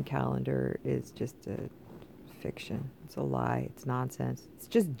Gregorian calendar is just a fiction. It's a lie. It's nonsense. It's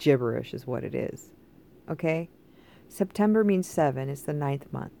just gibberish is what it is. Okay? September means 7. It's the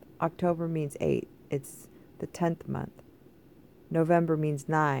 9th month. October means 8. It's the 10th month. November means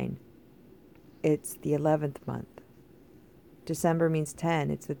 9. It's the 11th month. December means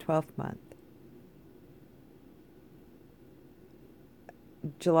 10. It's the 12th month.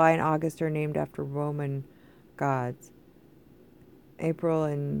 July and August are named after Roman gods. April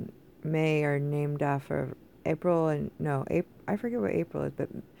and May are named after I forget what April is, but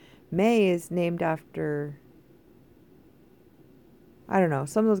May is named after, I don't know,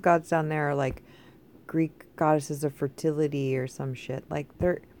 some of those gods down there are like Greek goddesses of fertility or some shit. Like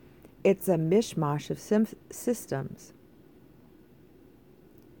it's a mishmash of systems.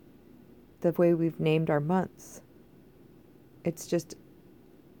 The way we've named our months. It's just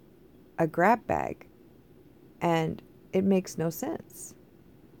a grab bag. And it makes no sense.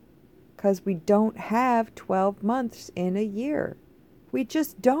 Because we don't have 12 months in a year. We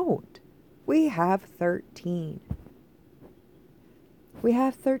just don't. We have 13. We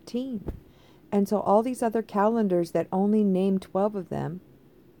have 13. And so all these other calendars that only name 12 of them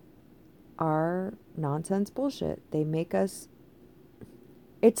are nonsense bullshit. They make us...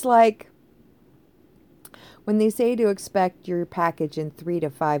 It's like when they say to expect your package in 3 to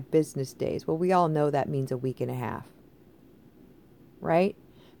 5 business days. Well, we all know that means a week and a half. Right?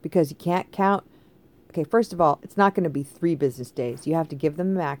 Because you can't count. Okay, first of all, it's not going to be 3 business days. You have to give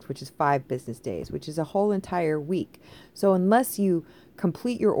them a max, which is 5 business days, which is a whole entire week. So unless you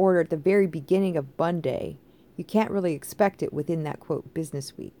complete your order at the very beginning of Monday, you can't really expect it within that, quote,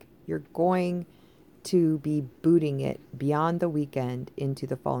 business week. You're going to be booting it beyond the weekend into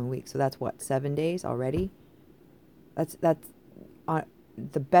the following week. So that's what, 7 days already? That's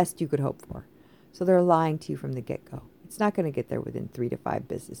the best you could hope for. So they're lying to you from the get-go. It's not going to get there within 3 to 5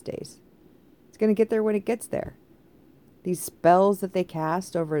 business days. It's going to get there when it gets there. These spells that they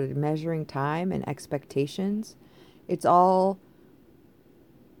cast over measuring time and expectations, it's all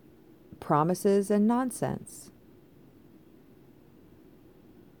promises and nonsense.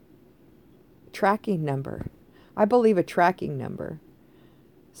 Tracking number. I believe a tracking number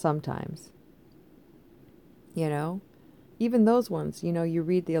sometimes. You know? Even those ones, you know, you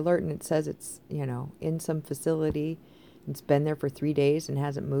read the alert and it says it's, you know, in some facility. It's been there for 3 days and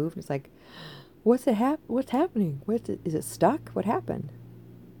hasn't moved. It's like, what's happening? Is it stuck? What happened?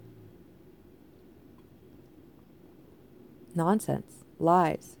 Nonsense.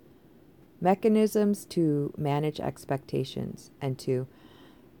 Lies. Mechanisms to manage expectations and to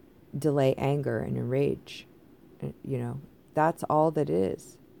delay anger and enrage. You know, that's all that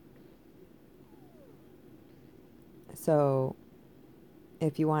is. So,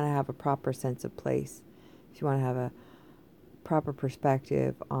 if you want to have a proper sense of place, if you want to have a proper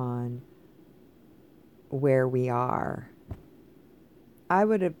perspective on where we are, I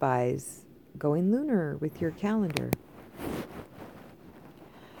would advise going lunar with your calendar.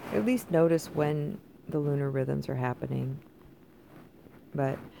 At least notice when the lunar rhythms are happening.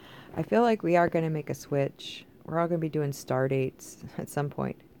 But I feel like we are going to make a switch. We're all going to be doing star dates at some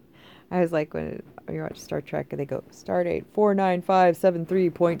point. I was like, when you watch Star Trek, they go, star date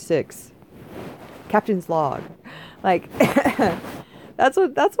 49573.6. Captain's log. Like, that's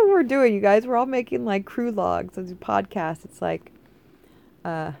what we're doing, you guys. We're all making like crew logs as a podcast. It's like,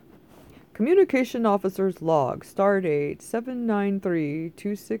 communication officer's log, star date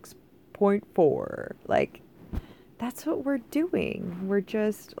 79326.4. Like, that's what we're doing. We're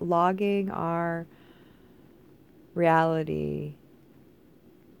just logging our reality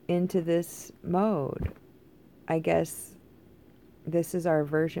into this mode. I guess this is our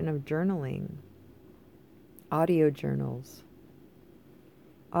version of journaling. Audio journals.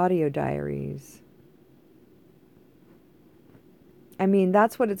 audio diaries. I mean,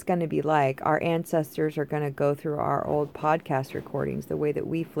 that's what it's going to be like. Our ancestors are going to go through our old podcast recordings the way that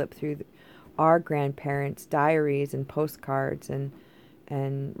we flip through our grandparents' diaries and postcards and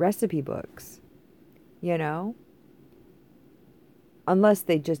recipe books, you know? Unless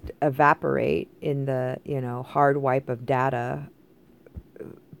they just evaporate in the, hard wipe of data.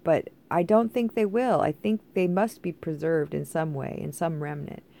 But I don't think they will. I think they must be preserved in some way, in some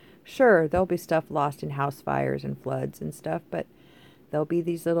remnant. Sure, there'll be stuff lost in house fires and floods and stuff, but there'll be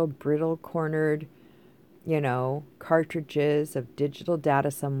these little brittle cornered, cartridges of digital data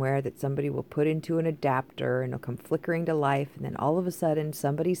somewhere that somebody will put into an adapter and it'll come flickering to life. And then all of a sudden,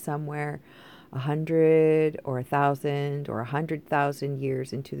 somebody somewhere, 100 or 1,000 or 100,000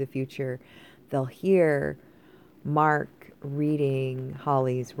 years into the future, they'll hear Mark reading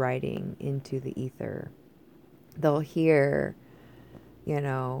Holly's writing into the ether. They'll hear,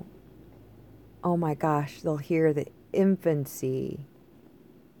 oh my gosh, they'll hear the infancy.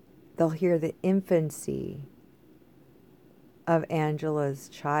 They'll hear the infancy of Angela's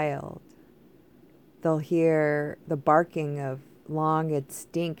child. They'll hear the barking of long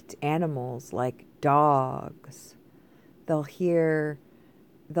extinct animals like dogs. They'll hear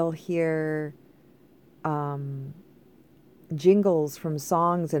jingles from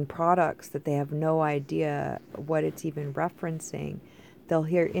songs and products that they have no idea what it's even referencing. They'll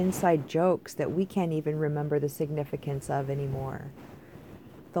hear inside jokes that we can't even remember the significance of anymore.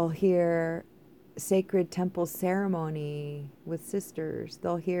 They'll hear sacred temple ceremony with sisters.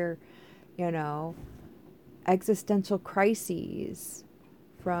 They'll hear, existential crises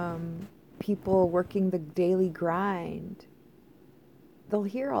from people working the daily grind. They'll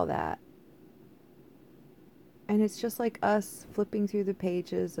hear all that. And it's just like us flipping through the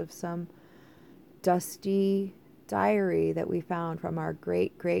pages of some dusty diary that we found from our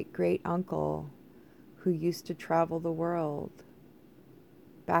great, great, great uncle who used to travel the world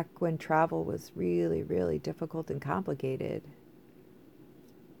back when travel was really, really difficult and complicated.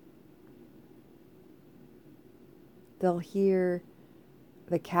 They'll hear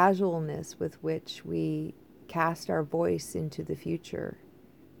the casualness with which we cast our voice into the future,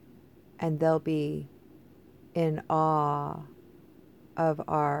 and they'll be in awe of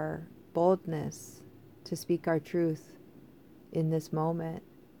our boldness to speak our truth in this moment.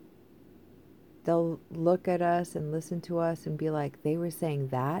 They'll look at us and listen to us and be like, they were saying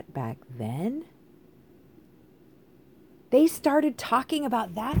that back then? They started talking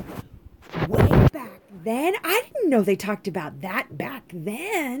about that way back then? I didn't know they talked about that back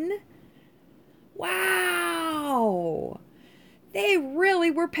then. Wow. They really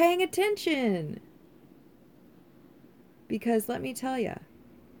were paying attention. Because let me tell you,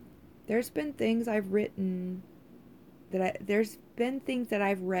 there's been things I've written there's been things that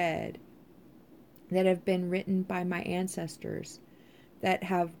I've read that have been written by my ancestors that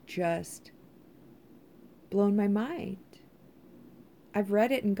have just blown my mind. I've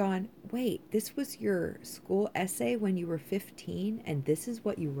read it and gone, wait, this was your school essay when you were 15 and this is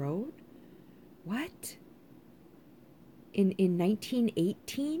what you wrote? What? In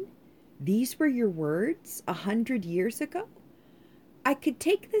 1918? These were your words 100 years ago? I could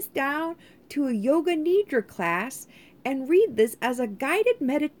take this down to a yoga nidra class and read this as a guided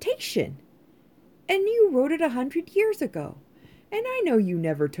meditation. And you wrote it 100 years ago. And I know you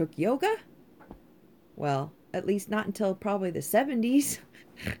never took yoga. Well, at least not until probably the 70s.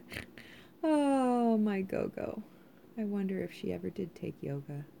 Oh, my go-go. I wonder if she ever did take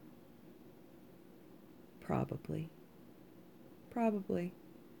yoga. Probably.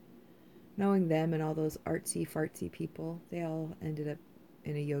 Knowing them and all those artsy-fartsy people, they all ended up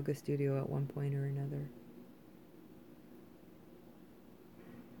in a yoga studio at one point or another.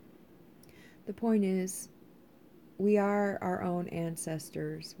 The point is, we are our own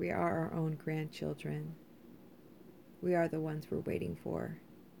ancestors. We are our own grandchildren. We are the ones we're waiting for.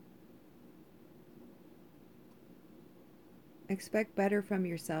 Expect better from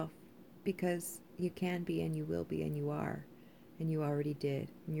yourself, because you can be and you will be and you are. And you already did.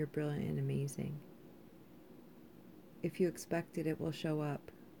 And you're brilliant and amazing. If you expect it, it will show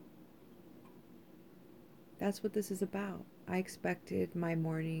up. That's what this is about. I expected my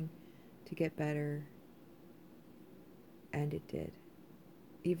morning to get better. And it did.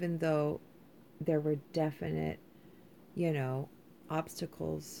 Even though there were definite,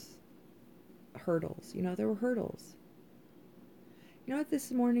 obstacles, hurdles. There were hurdles. You know what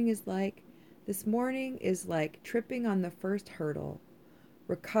this morning is like? This morning is like tripping on the first hurdle,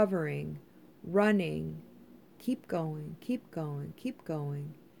 recovering, running, keep going.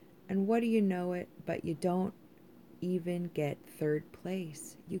 And what do you know it, but you don't even get third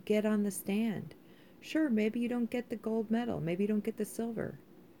place. You get on the stand. Sure, maybe you don't get the gold medal. Maybe you don't get the silver,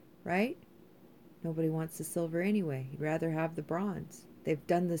 right? Nobody wants the silver anyway. You'd rather have the bronze. They've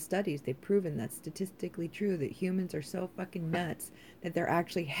done the studies. They've proven that's statistically true, that humans are so fucking nuts that they're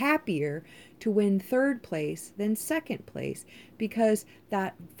actually happier to win third place than second place, because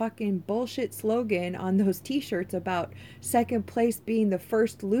that fucking bullshit slogan on those t-shirts about second place being the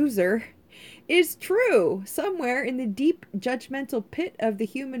first loser is true. Somewhere in the deep judgmental pit of the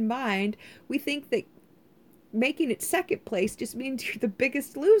human mind, we think that making it second place just means you're the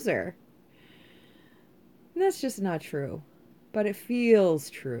biggest loser. And that's just not true. But it feels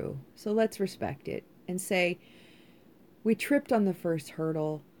true. So let's respect it and say, we tripped on the first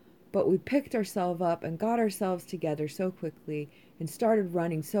hurdle, but we picked ourselves up and got ourselves together so quickly and started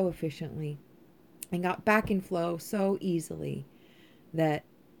running so efficiently and got back in flow so easily that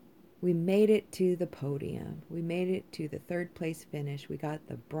we made it to the podium. We made it to the third place finish. We got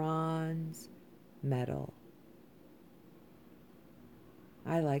the bronze medal.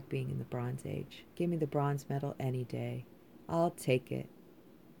 I like being in the Bronze Age. Give me the bronze medal any day. I'll take it.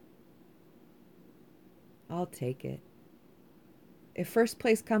 I'll take it. If first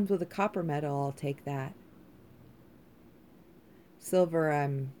place comes with a copper medal, I'll take that. Silver,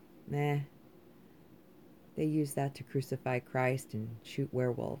 meh. They use that to crucify Christ and shoot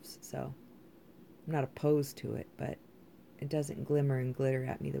werewolves, so I'm not opposed to it, but it doesn't glimmer and glitter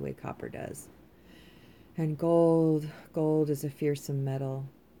at me the way copper does. And gold is a fearsome metal.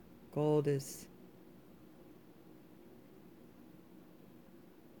 Gold is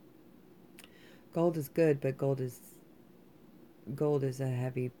good, but gold is a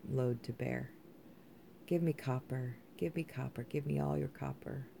heavy load to bear. Give me copper. Give me copper. Give me all your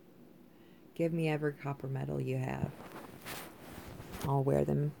copper. Give me every copper medal you have. I'll wear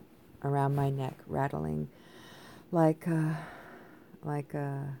them around my neck, rattling like a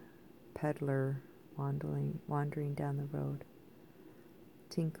peddler wandering down the road.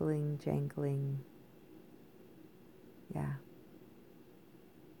 Tinkling, jangling. Yeah.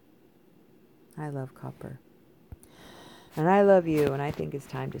 I love copper. And I love you, and I think it's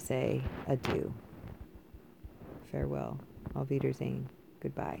time to say adieu. Farewell. Auf Wiedersehen.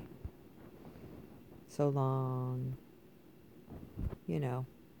 Goodbye. So long. You know.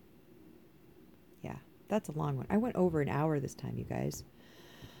 Yeah, that's a long one. I went over an hour this time, you guys.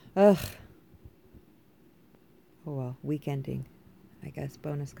 Ugh. Oh well, weekending. I guess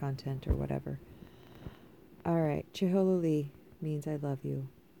bonus content or whatever. Alright, Chihololi means I love you.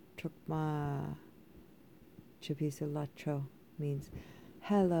 Chokma Chapisulacho means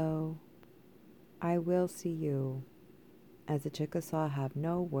hello. I will see you. As the Chickasaw have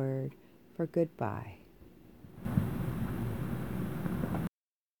no word for goodbye.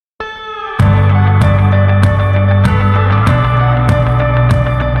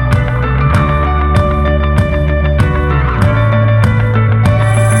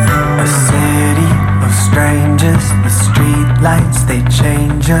 Lights, they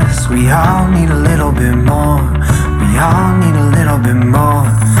change us. We all need a little bit more. We all need a little bit more.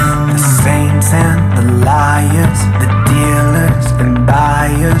 The saints and the liars, the dealers and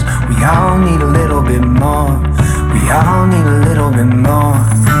buyers. We all need a little bit more. We all need a little bit more.